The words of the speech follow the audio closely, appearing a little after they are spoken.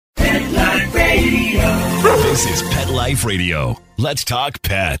This is Pet Life Radio. Let's talk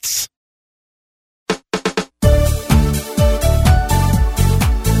pets.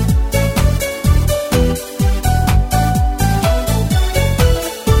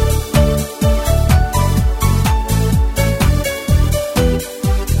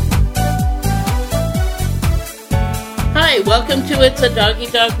 Hi, welcome to It's a Doggy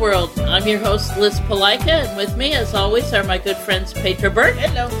Dog World. I'm your host, Liz Palaika, and with me, as always, are my good friends Petra Burke.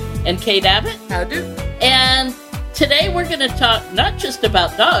 Hello. And Kate Abbott. How do? And today we're going to talk not just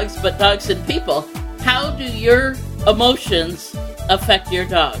about dogs, but dogs and people. How do your emotions affect your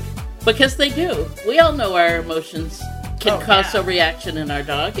dog? Because they do. We all know our emotions can cause a reaction in our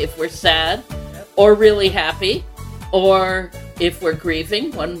dog if we're sad or really happy or if we're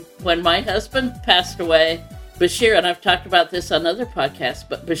grieving. When my husband passed away, Bashir, and I've talked about this on other podcasts,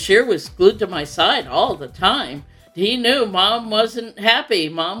 but Bashir was glued to my side all the time. He knew Mom wasn't happy.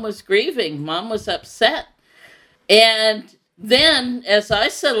 Mom was grieving. Mom was upset. And then, as I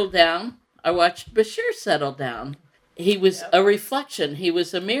settled down, I watched Bashir settle down. He was a reflection. He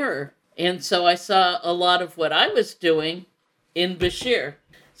was a mirror. And so I saw a lot of what I was doing in Bashir.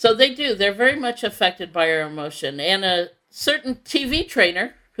 So they do. They're very much affected by our emotion. And a certain TV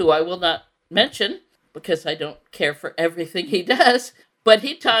trainer, who I will not mention, because I don't care for everything he does, but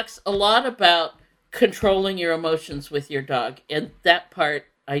he talks a lot about controlling your emotions with your dog. And that part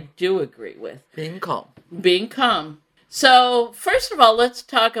I do agree with. Being calm. Being calm. So, first of all, let's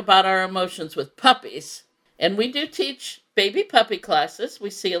talk about our emotions with puppies. And we do teach baby puppy classes. We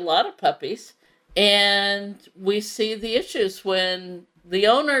see a lot of puppies. And we see the issues when the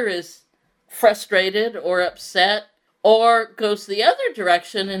owner is frustrated or upset or goes the other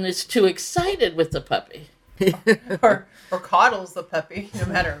direction and is too excited with the puppy. or coddles the puppy, no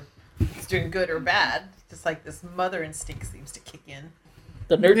matter if it's doing good or bad. Just like this mother instinct seems to kick in.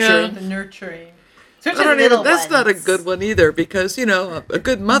 The nurturing. The nurturing. That's not a good one either, because, you know, a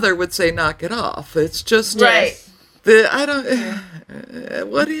good mother would say, knock it off. It's just, right.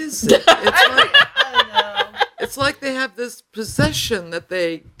 What is it? It's like they have this possession that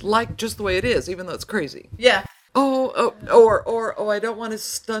they like just the way it is, even though it's crazy. Yeah. Or I don't want to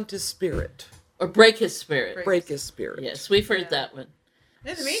stunt his spirit. Or break his spirit. Break his spirit. Yes, we've heard that one.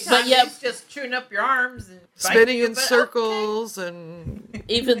 In the meantime, he's just chewing up your arms and spinning in circles and...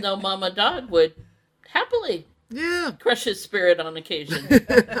 Even though Mama Dog would happily crush his spirit on occasion.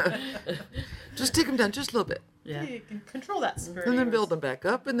 Just take him down just a little bit. Yeah. You can control that spirit. And then build him back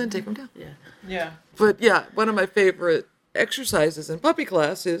up and then take him down. Yeah. But yeah, one of my favorite exercises in puppy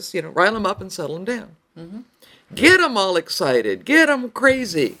class is, rile them up and settle them down. Mm-hmm. Get them all excited. Get them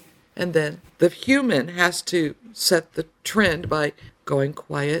crazy. And then the human has to set the trend by going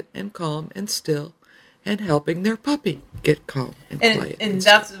quiet and calm and still and helping their puppy get calm and quiet. And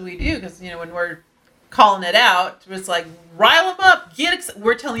that's what we do, because, when we're calling it out, it's like, rile them up.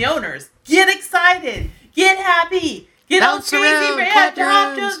 We're telling the owners, get excited. Get happy. Get all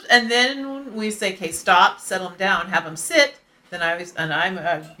crazy. And then we say, okay, stop, settle them down, have them sit. Then I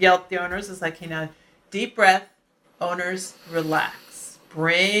yell at the owners. It's like, hey, now, deep breath. Owners, relax.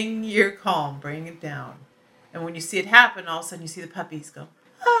 Bring your calm. Bring it down. And when you see it happen, all of a sudden you see the puppies go,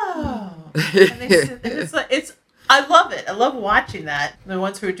 oh. And they sit there. I love it. I love watching that. The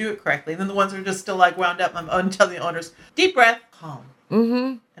ones who do it correctly. And then the ones who are just still like wound up, I'm telling the owners, deep breath, calm.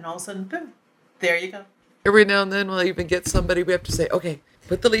 Mm-hmm. And all of a sudden, boom, there you go. Every now and then we'll even get somebody, we have to say, okay,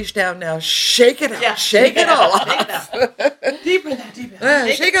 put the leash down now, shake it out. Yeah, shake it all off. Shake it out. Deep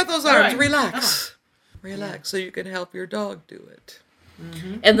breath. Shake out those arms. Right. Relax. Relax so you can help your dog do it.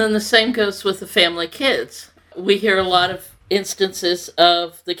 Mm-hmm. And then the same goes with the family kids. We hear a lot of instances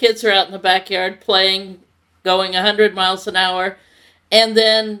of the kids are out in the backyard playing, going 100 miles an hour, and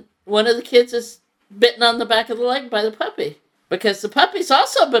then one of the kids is bitten on the back of the leg by the puppy because the puppy's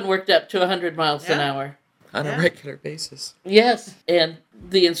also been worked up to 100 miles an hour. On a regular basis. Yes, and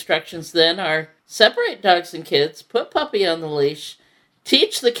the instructions then are separate dogs and kids, put puppy on the leash,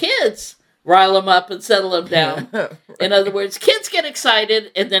 teach the kids, rile them up and settle them down. Right. In other words, kids get excited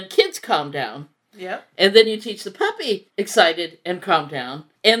and then kids calm down. Yep. And then you teach the puppy excited and calm down,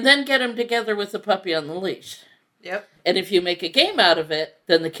 and then get them together with the puppy on the leash. Yep. And if you make a game out of it,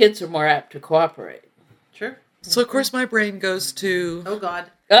 then the kids are more apt to cooperate. Sure. So, of course, my brain goes to... Oh, God.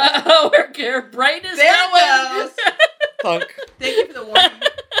 Oh, her brain is going. Punk. Thank you for the warning.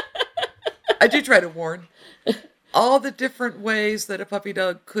 I do try to warn. All the different ways that a puppy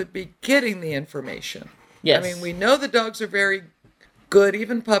dog could be getting the information. Yes. I mean, we know the dogs are very good,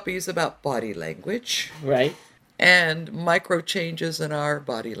 even puppies, about body language. Right. And micro changes in our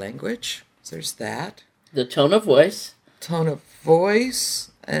body language. So there's that. The tone of voice. Tone of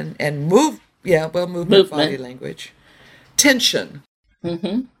voice and move Yeah, well, movement, Movement. body language. Tension.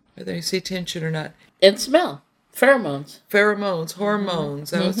 Mm-hmm. Whether you see tension or not. And smell. Pheromones. Pheromones,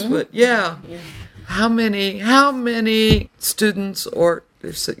 hormones. That's Mm-hmm. what, yeah. How many students or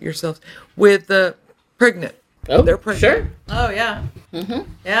yourselves with pregnant? Oh, They're pregnant. sure. Oh yeah.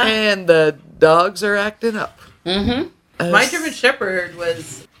 Yeah. And the dogs are acting up. Mm-hmm. My German Shepherd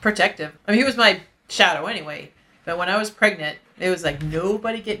was protective. I mean, he was my shadow anyway. But when I was pregnant, it was like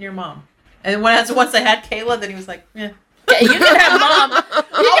nobody get near mom. And once I had Kayla, then he was like, "Yeah, You can have mom.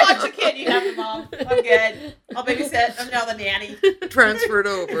 I'll watch the kid. You have the mom. I'm good. I'll babysit. I'm now the nanny." Transferred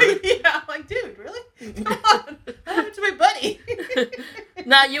over. Yeah, I'm like, dude, really? Come on. What happened to my buddy?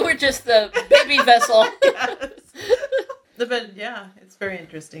 Now you were just the baby vessel. Yes. But yeah, it's very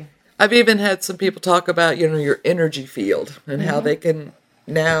interesting. I've even had some people talk about, your energy field and how they can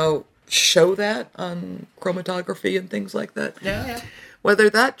now show that on chromatography and things like that. Yeah. Whether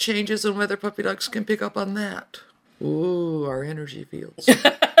that changes and whether puppy dogs can pick up on that. Ooh, our energy fields.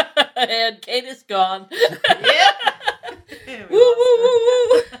 And Kate is gone. Yeah. Woo, woo,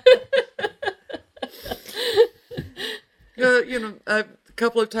 woo, woo. A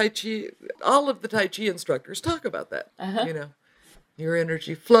couple of Tai Chi, all of the Tai Chi instructors talk about that. Your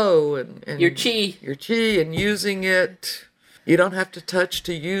energy flow and Your chi. Your chi and using it. You don't have to touch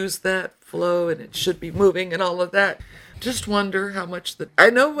to use that flow, and it should be moving and all of that. Just wonder how much I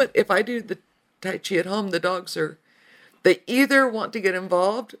know if I do the Tai Chi at home, the dogs they either want to get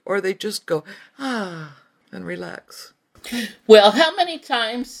involved or they just go, and relax. Well, how many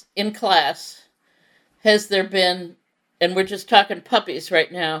times in class has there been, and we're just talking puppies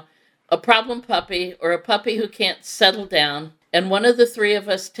right now, a problem puppy or a puppy who can't settle down, and one of the three of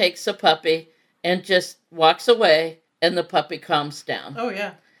us takes a puppy and just walks away, and the puppy calms down. Oh,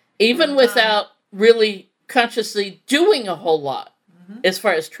 yeah. Even without really consciously doing a whole lot as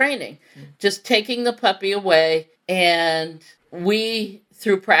far as training. Just taking the puppy away, and we,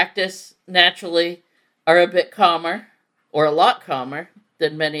 through practice, naturally are a bit calmer, or a lot calmer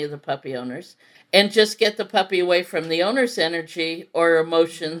than many of the puppy owners, and just get the puppy away from the owner's energy or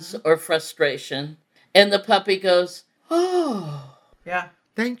emotions or frustration. And the puppy goes, oh. Yeah.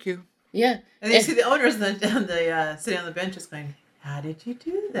 Thank you. Yeah. And you see the owners sitting on the benches going, "How did you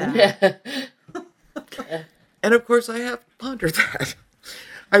do that?" And of course, I have pondered that.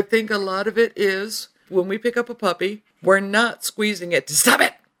 I think a lot of it is when we pick up a puppy, we're not squeezing it to stop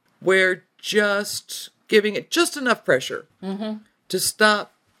it. We're just giving it just enough pressure to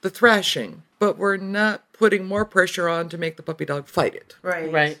stop the thrashing, but we're not putting more pressure on to make the puppy dog fight it.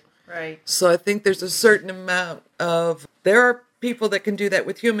 Right. So I think there's a certain amount of there are people that can do that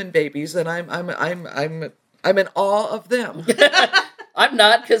with human babies, and I'm in awe of them. I'm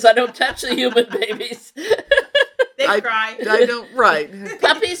not, because I don't touch the human babies. They cry. I don't. Right.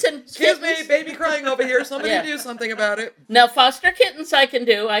 Puppies and Excuse kittens. me, baby crying over here. Somebody Yeah. do something about it. Now, foster kittens I can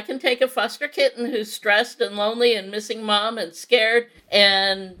do. I can take a foster kitten who's stressed and lonely and missing mom and scared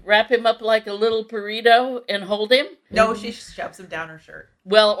and wrap him up like a little burrito and hold him. No, she shoves him down her shirt.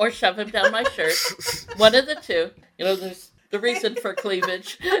 Well, or shove him down my shirt. One of the two. There's the reason for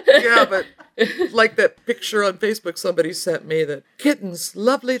cleavage. Yeah, but like that picture on Facebook somebody sent me, that kittens,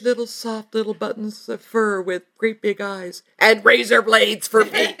 lovely little soft little buttons of fur with great big eyes and razor blades for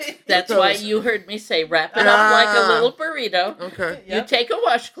feet. That's why you heard me say wrap it up like a little burrito. Okay. You take a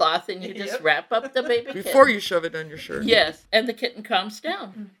washcloth and you just wrap up the baby kitten. Before you shove it down your shirt. Yes, and the kitten calms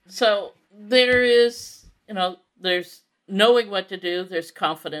down. So there is, there's knowing what to do, there's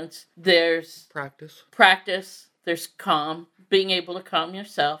confidence, there's Practice. there's calm, being able to calm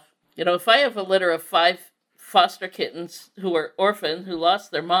yourself. If I have a litter of 5 foster kittens who are orphaned, who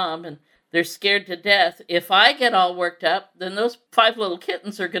lost their mom, and they're scared to death, if I get all worked up, then those 5 little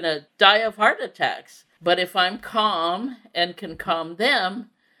kittens are going to die of heart attacks. But if I'm calm and can calm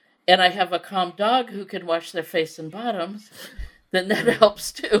them, and I have a calm dog who can wash their face and bottoms, then that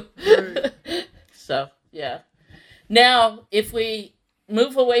helps too. Right. So, yeah. Now, if we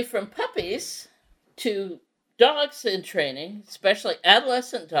move away from puppies to dogs in training, especially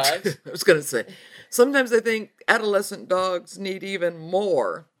adolescent dogs. I was going to say, sometimes I think adolescent dogs need even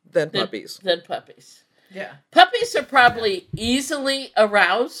more than puppies. Than puppies. Yeah. Puppies are probably easily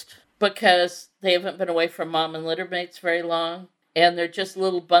aroused because they haven't been away from mom and litter mates very long, and they're just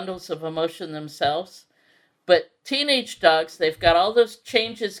little bundles of emotion themselves. But teenage dogs, they've got all those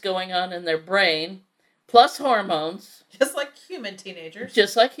changes going on in their brain, plus hormones. Just like human teenagers.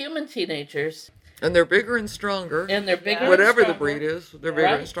 And they're bigger and stronger. And they're bigger Whatever and the stronger. breed is, they're bigger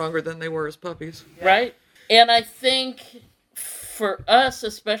Right. and stronger than they were as puppies. Right? And I think for us,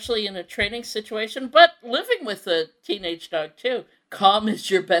 especially in a training situation, but living with a teenage dog too, calm is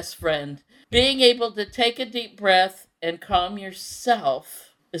your best friend. being able to take a deep breath and calm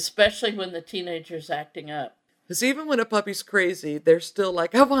yourself, especially when the teenager's acting up. Because even when a puppy's crazy, they're still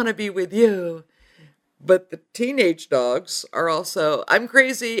like, I want to be with you. But the teenage dogs are also, I'm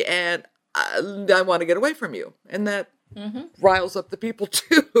crazy and I want to get away from you. And that riles up the people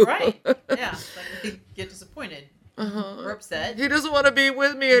too. Right. Yeah. Like they get disappointed or upset. He doesn't want to be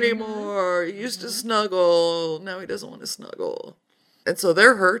with me anymore. He used to snuggle. Now he doesn't want to snuggle. And so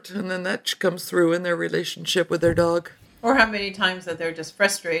they're hurt. And then that comes through in their relationship with their dog. Or how many times that they're just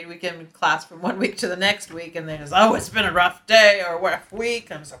frustrated. We get them in class from one week to the next week, and they just, oh, it's been a rough day or a rough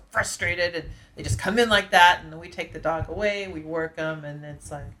week. I'm so frustrated. And they just come in like that, and then we take the dog away, we work them, and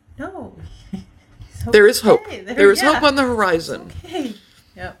it's like, no. Okay. There is hope. There is hope on the horizon. Okay.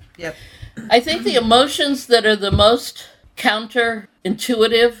 Yep. I think the emotions that are the most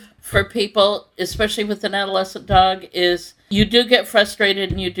counterintuitive for people, especially with an adolescent dog, is you do get frustrated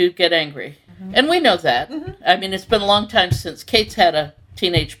and you do get angry. And we know that. I mean, it's been a long time since Kate's had a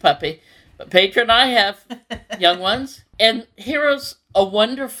teenage puppy. But Petra and I have young ones. And Hero's a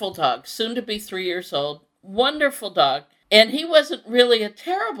wonderful dog, soon to be 3 years old. Wonderful dog. And he wasn't really a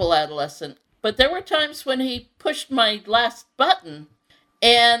terrible adolescent. But there were times when he pushed my last button.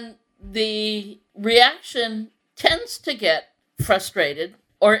 And the reaction tends to get frustrated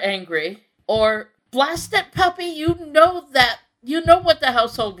or angry or blast that puppy. You know that. You know what the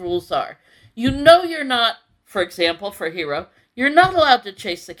household rules are. You know you're not, for example, for Hero, you're not allowed to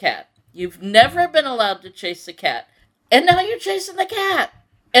chase the cat. You've never been allowed to chase the cat. And now you're chasing the cat.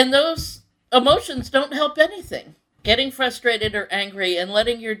 And those emotions don't help anything. Getting frustrated or angry and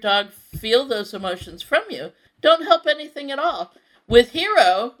letting your dog feel those emotions from you don't help anything at all. With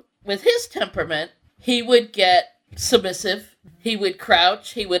Hero, with his temperament, he would get submissive. He would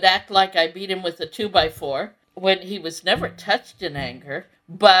crouch. He would act like I beat him with a 2x4 when he was never touched in anger.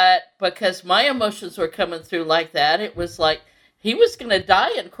 But because my emotions were coming through like that, it was like he was going to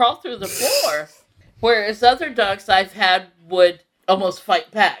die and crawl through the floor. Whereas other dogs I've had would almost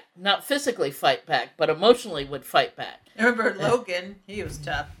fight back. Not physically fight back, but emotionally would fight back. I remember Logan, he was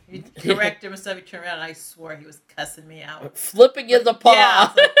tough. He'd correct him and stuff, he'd turn around and I swore he was cussing me out. Flipping in the paw. Yeah,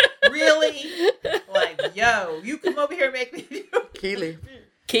 like, really? Like, yo, you come over here and make me do Keely.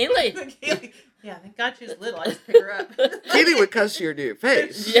 Keely. Yeah, thank God she was little. I just pick her up. Keely would cuss you to your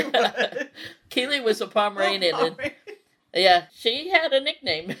face. Yeah. Keely was a Pomeranian. And, yeah, she had a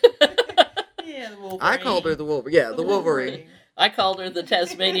nickname. Yeah, the Wolverine. I called her the Wolverine. Yeah, the Wolverine. I called her the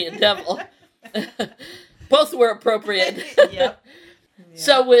Tasmanian Devil. Both were appropriate. Yep. Yeah.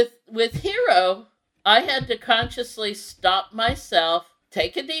 So with Hero, I had to consciously stop myself,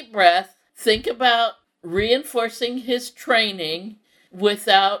 take a deep breath, think about reinforcing his training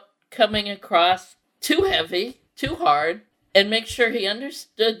without coming across too heavy, too hard, and make sure he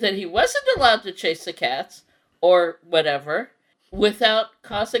understood that he wasn't allowed to chase the cats or whatever without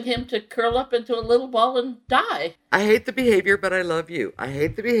causing him to curl up into a little ball and die. I hate the behavior, but I love you. I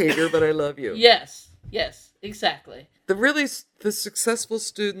hate the behavior, but I love you. Yes, exactly. The successful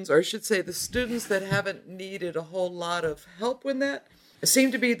students, or I should say the students that haven't needed a whole lot of help with that,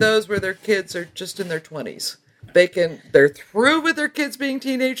 seem to be those where their kids are just in their 20s. They're through with their kids being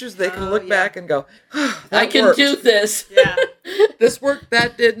teenagers. They can look back and go, I can worked. do this. Yeah. This worked,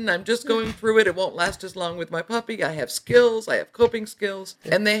 that didn't. I'm just going through it. It won't last as long with my puppy. I have skills. I have coping skills.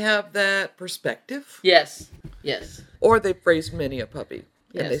 And they have that perspective. Yes. Or they've raised many a puppy.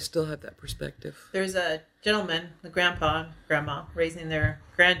 Yes. And they still have that perspective. There's a gentleman, the grandpa and grandma, raising their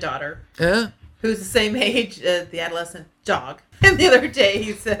granddaughter, Yeah. who's the same age as the adolescent dog. And the other day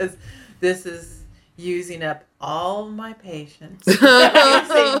he says, this is using up all my patience.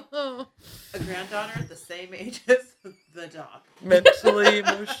 A granddaughter the same age as the dog. Mentally,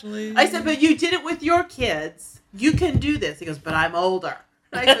 emotionally. I said, but you did it with your kids. You can do this. He goes, but I'm older.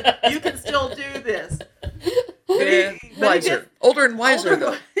 I said, you can still do this. Yeah, wiser. Older and wiser, though.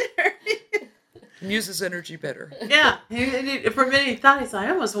 Older. Uses energy better. Yeah. For a minute he thought, I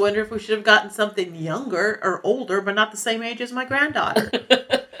almost wonder if we should have gotten something younger or older, but not the same age as my granddaughter.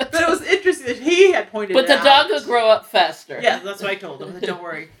 But it was interesting that he had pointed But it the out. dog will grow up faster. Yeah, that's what I told him. Don't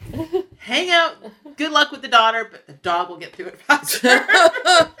worry. Hang out. Good luck with the daughter, but the dog will get through it faster.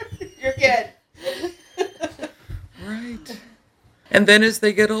 You're good. Right. And then as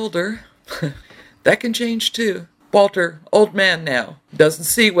they get older, that can change too. Walter, old man now, doesn't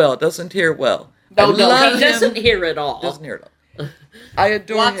see well, doesn't hear well. No, I he love doesn't him. hear it all. Doesn't hear it all. I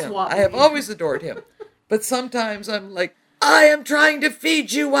adore Lots him. walking. I have always adored him. But sometimes I'm like, I am trying to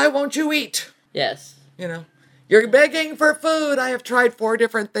feed you. Why won't you eat? Yes. You know, you're begging for food. I have tried 4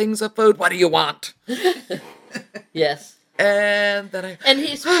 different things of food. What do you want? Yes. And then And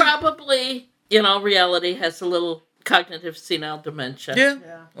he's probably, in all reality, has a little cognitive senile dementia.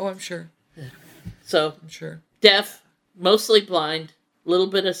 Yeah. Oh, I'm sure. So, I'm sure. deaf, mostly blind, a little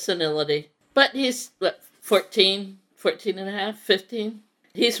bit of senility. But he's, 14 and a half, 15?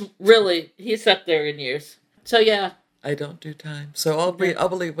 He's up there in years. So, yeah. I don't do time. So I'll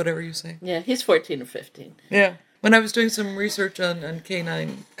believe whatever you say. Yeah, he's 14 or 15. Yeah. When I was doing some research on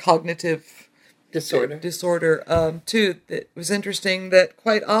canine cognitive Disorder. Too, it was interesting that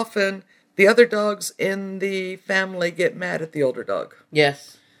quite often the other dogs in the family get mad at the older dog.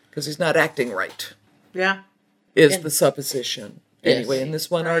 Yes. Because he's not acting right. Yeah. Is the supposition. Yes. Anyway, in this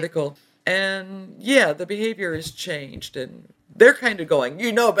one article. And yeah, the behavior has changed. And they're kind of going,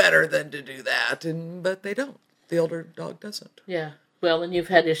 you know better than to do that. But they don't. The older dog doesn't. Yeah. Well, and you've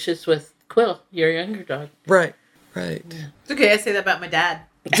had issues with Quill, your younger dog. Right. It's okay, I say that about my dad.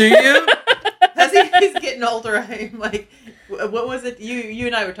 Do you? As he's getting older, I'm like, what was it? You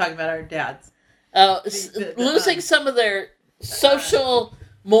and I were talking about our dads. Losing some of their social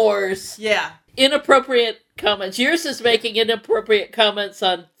mores. Yeah. Inappropriate comments. Yours is making inappropriate comments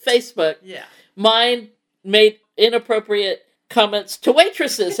on Facebook. Yeah. Mine made inappropriate comments to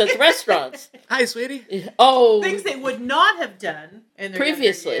waitresses at restaurants. Hi, sweetie. Oh. Things they would not have done in their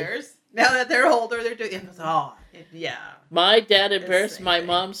Previously. younger years. Now that they're older, they're doing it. Yeah. My dad embarrassed my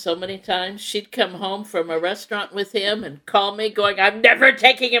mom so many times. She'd come home from a restaurant with him and call me going, I'm never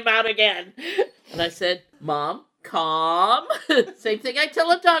taking him out again. And I said, Mom, calm. Same thing I tell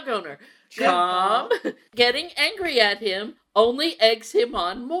a dog owner. Calm. Getting angry at him only eggs him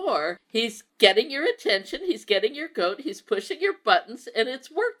on more. He's getting your attention. He's getting your goat. He's pushing your buttons, and it's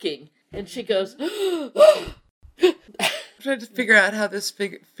working. And she goes, I'm trying to figure out how this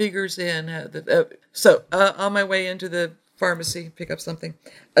figures in. On my way into the pharmacy, pick up something.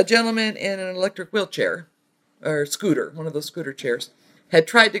 A gentleman in an electric wheelchair, or scooter, one of those scooter chairs, had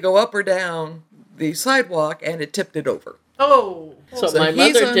tried to go up or down the sidewalk, and it tipped it over. Oh. So my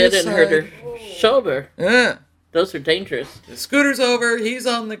mother did and hurt her shoulder. Those are dangerous. The scooter's over, he's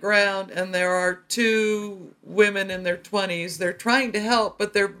on the ground, and there are two women in their 20s. They're trying to help,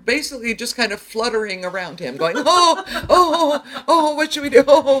 but they're basically just kind of fluttering around him, going, oh, what should we do?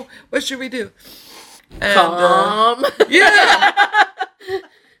 Oh, what should we do? And, calm. Yeah.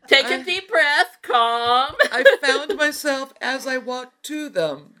 Take a deep breath. Calm. I found myself, as I walked to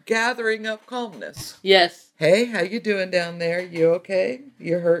them, gathering up calmness. Yes. Hey, how you doing down there? You okay?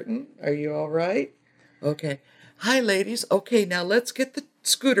 You hurting? Are you all right? Okay. Hi, ladies. Okay, now let's get the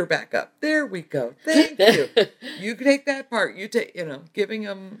scooter back up. There we go. Thank you. You take that part. You take, giving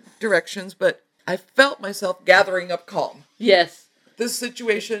them directions, but I felt myself gathering up calm. Yes. This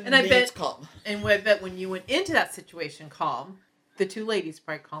situation and needs calm. And I bet when you went into that situation calm, the two ladies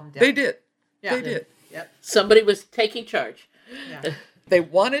probably calmed down. They did. Yeah. They did. Yep. Somebody was taking charge. Yeah. They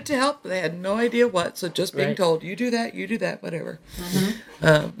wanted to help, but they had no idea what, so just being Right. told, you do that, whatever.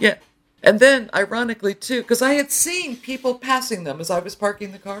 Mm-hmm. Yeah. And then, ironically, too, because I had seen people passing them as I was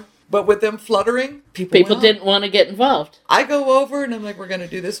parking the car, but with them fluttering, people didn't want to get involved. I go over, and I'm like, we're going to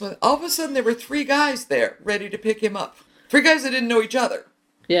do this one. All of a sudden, there were 3 guys there, ready to pick him up. 3 guys that didn't know each other,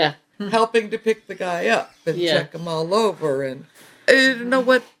 Yeah. helping to pick the guy up and Yeah. check him all over. And I don't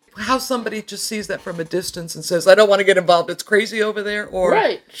know how somebody just sees that from a distance and says, I don't want to get involved, it's crazy over there, or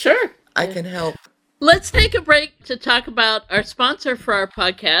Right. Sure. I can help. Let's take a break to talk about our sponsor for our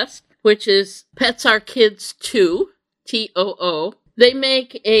podcast, which is Pets Are Kids Too, TOO. They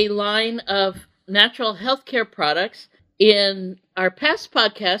make a line of natural healthcare products. In our past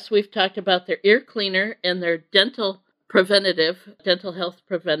podcasts, we've talked about their ear cleaner and their dental health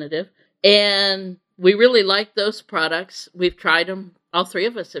preventative. And we really like those products. We've tried them. All 3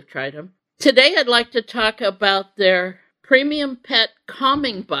 of us have tried them. Today, I'd like to talk about their premium pet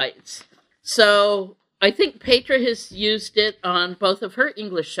calming bites. So I think Petra has used it on both of her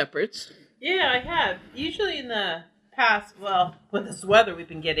English Shepherds. Yeah, I have. Usually in the past, well, with this weather we've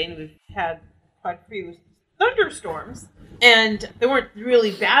been getting, we've had quite a few thunderstorms. And they weren't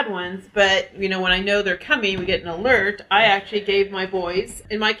really bad ones, but, when I know they're coming, we get an alert. I actually gave my boys,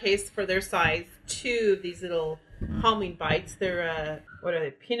 in my case, for their size, 2 of these little calming bites. They're, what are they,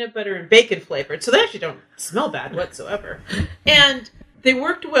 peanut butter and bacon flavored. So they actually don't smell bad whatsoever. And they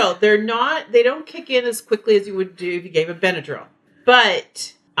worked well. They don't kick in as quickly as you would do if you gave a Benadryl.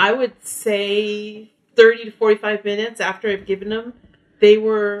 But I would say 30 to 45 minutes after I've given them, they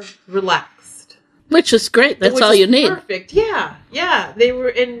were relaxed. Which is great. That's Which all is you need. Perfect. Yeah. They were,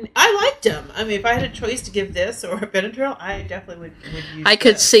 and I liked them. I mean, if I had a choice to give this or a Benadryl, I definitely would use I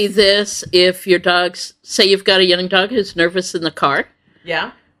could this. see this if your dog's, say you've got a young dog who's nervous in the car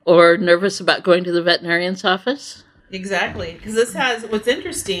Yeah. or nervous about going to the veterinarian's office. Exactly, because this has, what's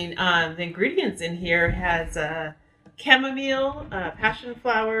interesting, the ingredients in here has chamomile, passion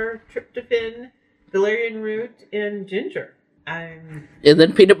flower, tryptophan, valerian root, and ginger. And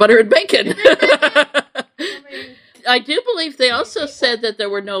then peanut butter and bacon. I do believe they also said that there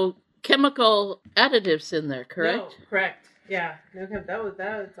were no chemical additives in there, correct? No, correct. Yeah, no, that was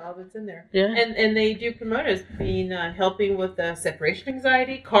all that's in there. Yeah, and they do promote as being helping with separation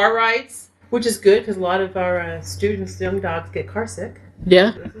anxiety, car rides, which is good because a lot of our students, young dogs, get car sick.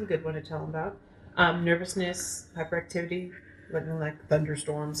 Yeah, So this is a good one to tell them about. Nervousness, hyperactivity, letting like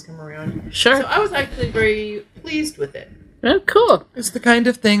thunderstorms come around. sure. So I was actually very pleased with it. Oh, cool. It's the kind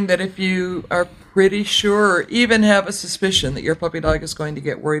of thing that if you are pretty sure or even have a suspicion that your puppy dog is going to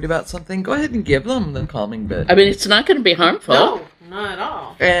get worried about something, go ahead and give them the calming bit. I mean, it's not going to be harmful. No, not at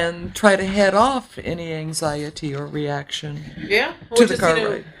all. And try to head off any anxiety or reaction Yeah, to the car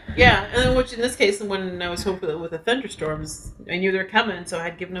ride. Yeah, and then which in this case, when I was hoping with the thunderstorms, I knew they were coming, so I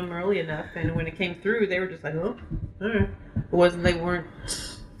had given them early enough. And when it came through, they were just like, "Oh, all right." They weren't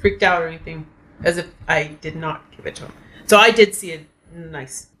freaked out or anything, as if I did not give it to them. So I did see a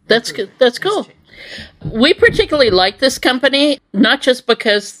nice. That's good. That's cool. We particularly like this company, not just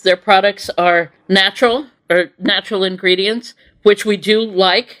because their products are natural or natural ingredients, which we do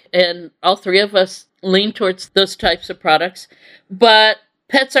like, and all three of us lean towards those types of products, but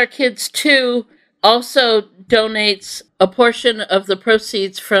Pets Are Kids Too also donates a portion of the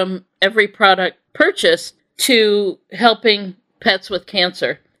proceeds from every product purchased to helping pets with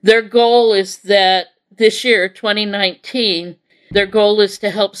cancer. Their goal is that this year, 2019, their goal is to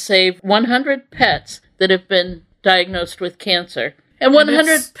help save 100 pets that have been diagnosed with cancer. And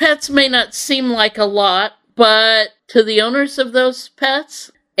 100 pets may not seem like a lot, but to the owners of those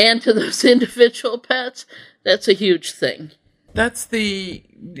pets and to those individual pets, that's a huge thing. That's the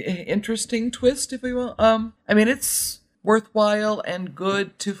interesting twist, if we will. I mean, it's worthwhile and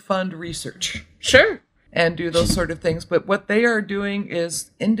good to fund research. Sure. And do those sort of things. But what they are doing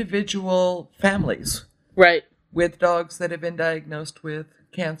is individual families. Right. With dogs that have been diagnosed with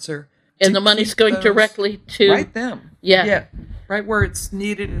cancer. And the money's going directly to... Right them. Yeah. Yeah. Right where it's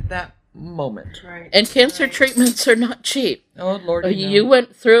needed at that moment. Right. And cancer treatments are not cheap. Oh, Lord, You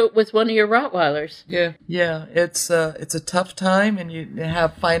went through it with one of your Rottweilers. Yeah. Yeah. It's a tough time, and you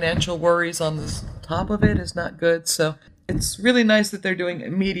have financial worries on the top of it is not good. So it's really nice that they're doing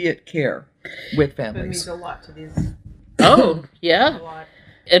immediate care with It families. means a lot to these. Oh, A yeah. lot.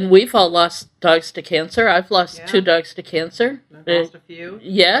 And we've all lost dogs to cancer. I've lost Yeah. 2 dogs to cancer. I've lost a few.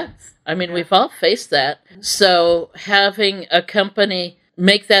 Yeah. I mean, we've all faced that. So having a company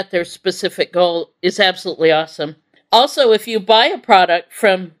make that their specific goal is absolutely awesome. Also, if you buy a product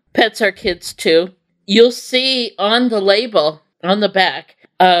from Pets Are Kids Too, you'll see on the label, on the back,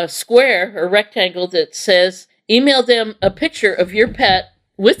 a square or rectangle that says, email them a picture of your pet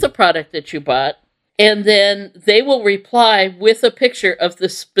with the product that you bought, and then they will reply with a picture of the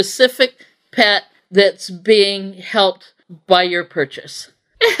specific pet that's being helped by your purchase.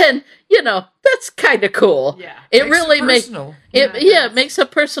 And, that's kind of cool. Yeah. It really makes personal. it makes a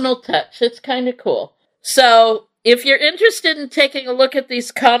personal touch. It's kind of cool. So, if you're interested in taking a look at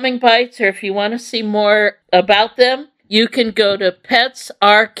these calming bites, or if you want to see more about them, you can go to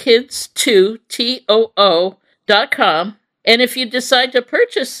petsarekids2.com. And if you decide to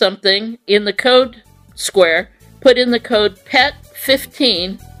purchase something in the code square, put in the code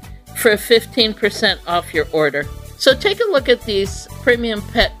PET15 for 15% off your order. So take a look at these premium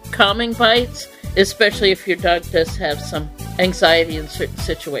pet calming bites, especially if your dog does have some anxiety in certain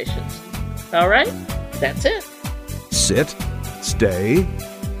situations. All right, that's it. Sit, stay.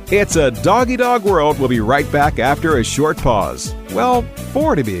 It's a doggy dog world. We'll be right back after a short pause. Well,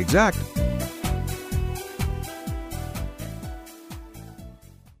 4 to be exact.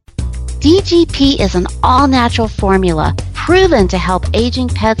 DGP is an all-natural formula proven to help aging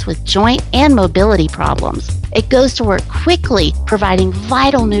pets with joint and mobility problems. It goes to work quickly, providing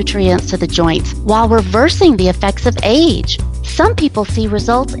vital nutrients to the joints while reversing the effects of age. Some people see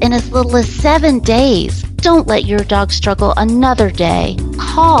results in as little as 7 days. Don't let your dog struggle another day.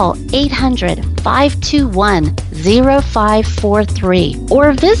 Call 800-521-0543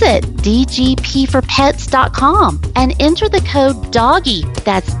 or visit dgpforpets.com and enter the code DOGGY,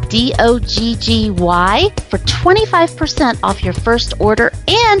 that's DOGGY, for 25% off your first order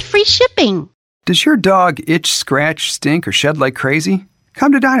and free shipping. Does your dog itch, scratch, stink, or shed like crazy?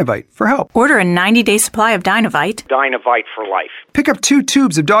 come to Dynavite for help. Order a 90-day supply of Dynavite. Dynavite for life. Pick up 2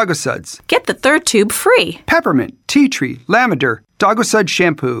 tubes of Doggo Suds. Get the 3rd tube free. Peppermint, tea tree, lavender, Doggo Sud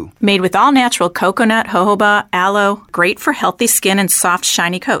shampoo. Made with all-natural coconut, jojoba, aloe. Great for healthy skin and soft,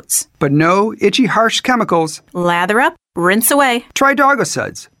 shiny coats. But no itchy, harsh chemicals. Lather up, rinse away. Try Doggo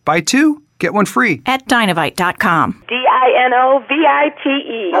Suds. Buy 2, get 1 free. At Dynavite.com.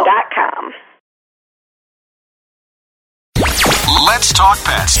 DINOVITE.com. Let's talk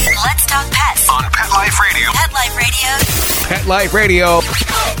pets Let's talk pets on Pet Life Radio. Pet Life Radio.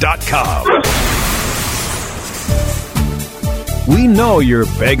 PetLifeRadio.com. We know you're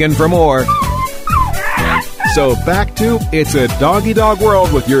begging for more. So back to It's a Doggy Dog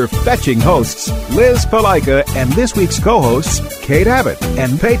World with your fetching hosts, Liz Palaika, and this week's co-hosts, Kate Abbott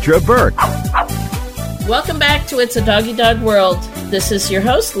and Petra Burke. Welcome back to It's a Doggy Dog World. This is your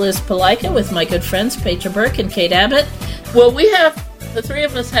host, Liz Palaika, with my good friends, Petra Burke and Kate Abbott. Well, the 3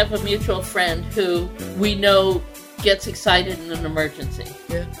 of us have a mutual friend who we know gets excited in an emergency.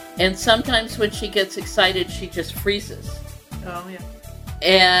 Yeah. And sometimes when she gets excited, she just freezes. Oh, yeah.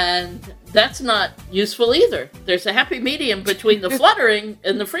 And that's not useful either. There's a happy medium between the fluttering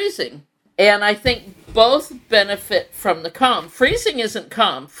and the freezing. And I think both benefit from the calm. Freezing isn't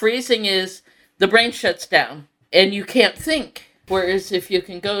calm. Freezing is the brain shuts down and you can't think. Whereas if you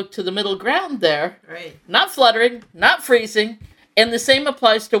can go to the middle ground there, Right. not fluttering, not freezing, and the same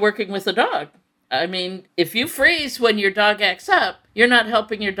applies to working with a dog. I mean, if you freeze when your dog acts up, you're not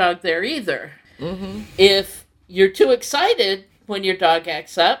helping your dog there either. Mm-hmm. If you're too excited when your dog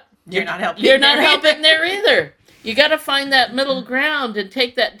acts up, You're not helping. you're not helping there either. You got to find that middle ground and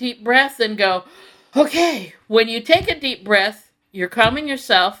take that deep breath and go, okay. When you take a deep breath, you're calming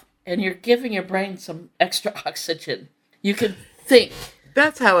yourself and you're giving your brain some extra oxygen. You can think.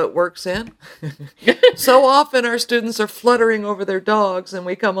 That's how it works, Ann. So often our students are fluttering over their dogs, and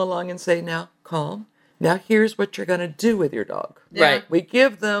we come along and say, now, calm. Now here's what you're going to do with your dog. Right. We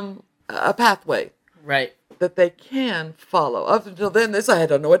give them a pathway Right. that they can follow. Up until then, they say, I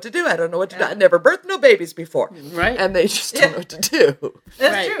don't know what to do. I don't know what to do. I never birthed no babies before. Right. And they just don't know what to do.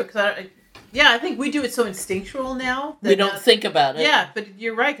 That's Right. true. Cause I think we do it so instinctual now. We don't think about it. Yeah, but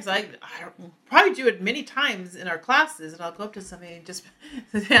you're right, because I probably do it many times in our classes, and I'll go up to somebody and just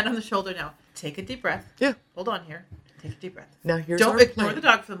hand on the shoulder now. Take a deep breath. Yeah. Hold on here. Take a deep breath. Now here's Don't our ignore plan. the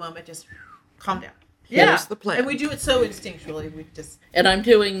dog for the moment. Just calm down. Here's the plan. And we do it so instinctually. We just And I'm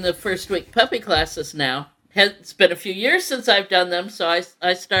doing the first week puppy classes now. It's been a few years since I've done them, so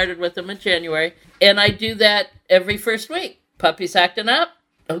I started with them in January. And I do that every first week. Puppy's acting up.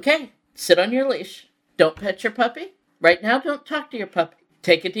 Okay, sit on your leash. Don't pet your puppy. Right now, don't talk to your puppy.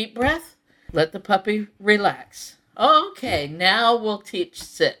 Take a deep breath. Let the puppy relax. Okay, now we'll teach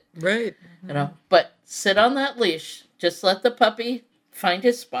sit. Right. You know, but sit on that leash. Just let the puppy find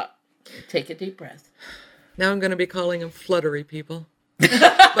his spot. Take a deep breath. Now I'm going to be calling them fluttery people.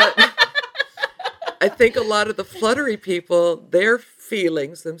 But I think a lot of the fluttery people, their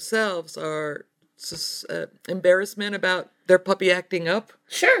feelings themselves are embarrassment about their puppy acting up.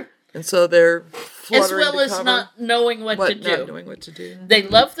 Sure. And so they're As fluttering well to as cover not knowing what to do. Not knowing what to do. They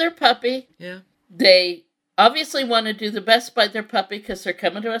love their puppy. Yeah. They obviously want to do the best by their puppy because they're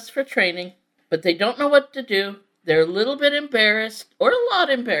coming to us for training, but they don't know what to do. They're a little bit embarrassed, or a lot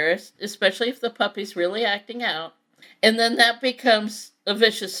embarrassed, especially if the puppy's really acting out. And then that becomes a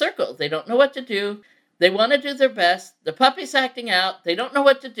vicious circle. They don't know what to do. They want to do their best. The puppy's acting out. They don't know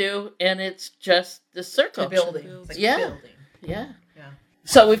what to do. And it's just the circle. building. It's like Yeah. building. Yeah. Yeah.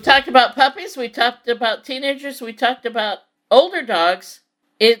 So we've talked about puppies. We talked about teenagers. We talked about older dogs.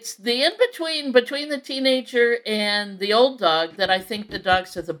 It's the in-between between the teenager and the old dog that I think the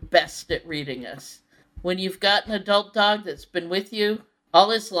dogs are the best at reading us. When you've got an adult dog that's been with you all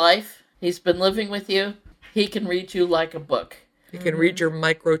his life, he's been living with you, he can read you like a book. You can read your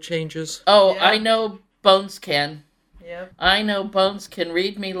micro changes. Oh, Yeah. I know Bones can. Yep. I know Bones can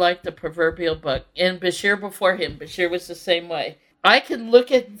read me like the proverbial book. And Bashir before him, Bashir was the same way. I can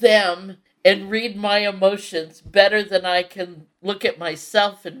look at them and read my emotions better than I can look at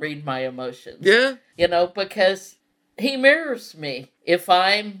myself and read my emotions. Yeah. You know, because he mirrors me. If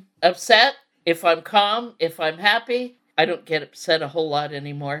I'm upset, if I'm calm, if I'm happy, I don't get upset a whole lot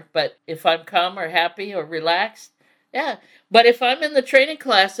anymore. But if I'm calm or happy or relaxed, yeah. But if I'm in the training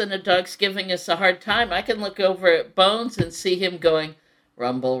class and a dog's giving us a hard time, I can look over at Bones and see him going,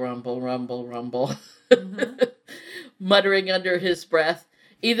 rumble, rumble, rumble, rumble, muttering under his breath.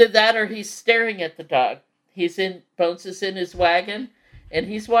 Either that or he's staring at the dog. Bones is in his wagon, and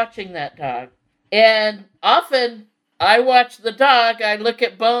he's watching that dog. And often I watch the dog, I look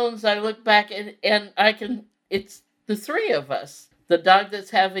at Bones, I look back, and it's the three of us the dog that's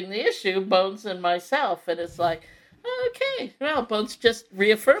having the issue, Bones and myself. And it's like, okay, well, Bones just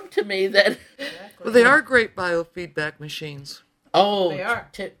reaffirmed to me that... Well, they are great biofeedback machines. Oh, They are.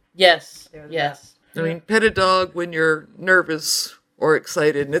 Yes, They're the yes. I mean, pet a dog when you're nervous or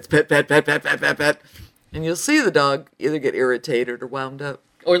excited, and it's pet, pet, pet, pet, pet, pet, pet. And you'll see the dog either get irritated or wound up.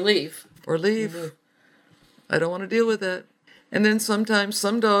 Or leave. Or leave. I don't want to deal with that. And then sometimes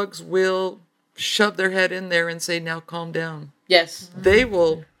some dogs will shove their head in there and say, now calm down. Yes. They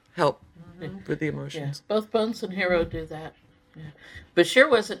will help with the emotions. Yeah. Both Bones and Hero do that. Yeah. Bashir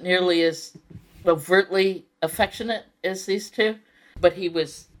wasn't nearly as overtly affectionate as these two, but he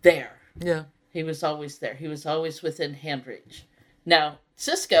was there. Yeah. He was always there. He was always within hand reach. Now,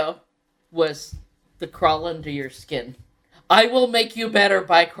 Cisco was the crawl under your skin. I will make you better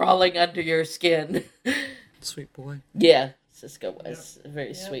by crawling under your skin. Sweet boy. Yeah, Cisco was a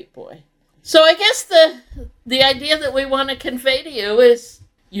very sweet boy. So I guess the idea that we want to convey to you is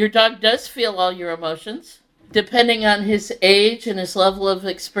your dog does feel all your emotions, depending on his age and his level of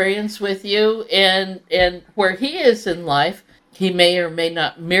experience with you and where he is in life. He may or may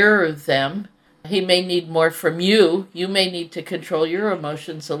not mirror them. He may need more from you. You may need to control your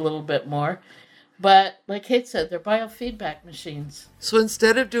emotions a little bit more. But like Kate said, they're biofeedback machines. So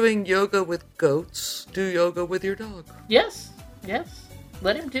instead of doing yoga with goats, do yoga with your dog. Yes, yes.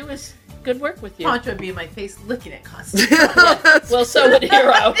 Let him do his good work with you. Poncho would be in my face licking it constantly. Yeah. Well, so would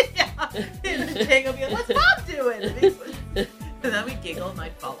Hero. Yeah. And Tango would be like, what's Bob doing? And then we giggle and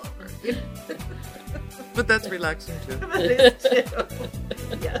I'd fall over. But that's relaxing too. But it is too.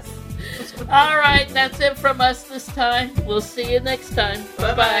 Yes. All right, that's it from us this time. We'll see you next time.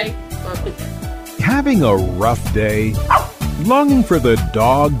 Bye-bye. Having a rough day? Longing for the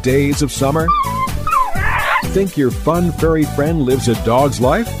dog days of summer? Think your fun furry friend lives a dog's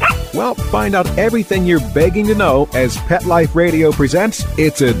life? Well, find out everything you're begging to know as Pet Life Radio presents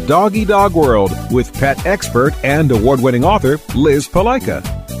It's a Doggy Dog World with pet expert and award-winning author Liz Palaika.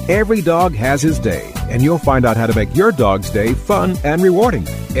 Every dog has his day, and you'll find out how to make your dog's day fun and rewarding.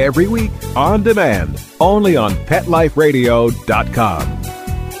 Every week, on demand, only on PetLifeRadio.com.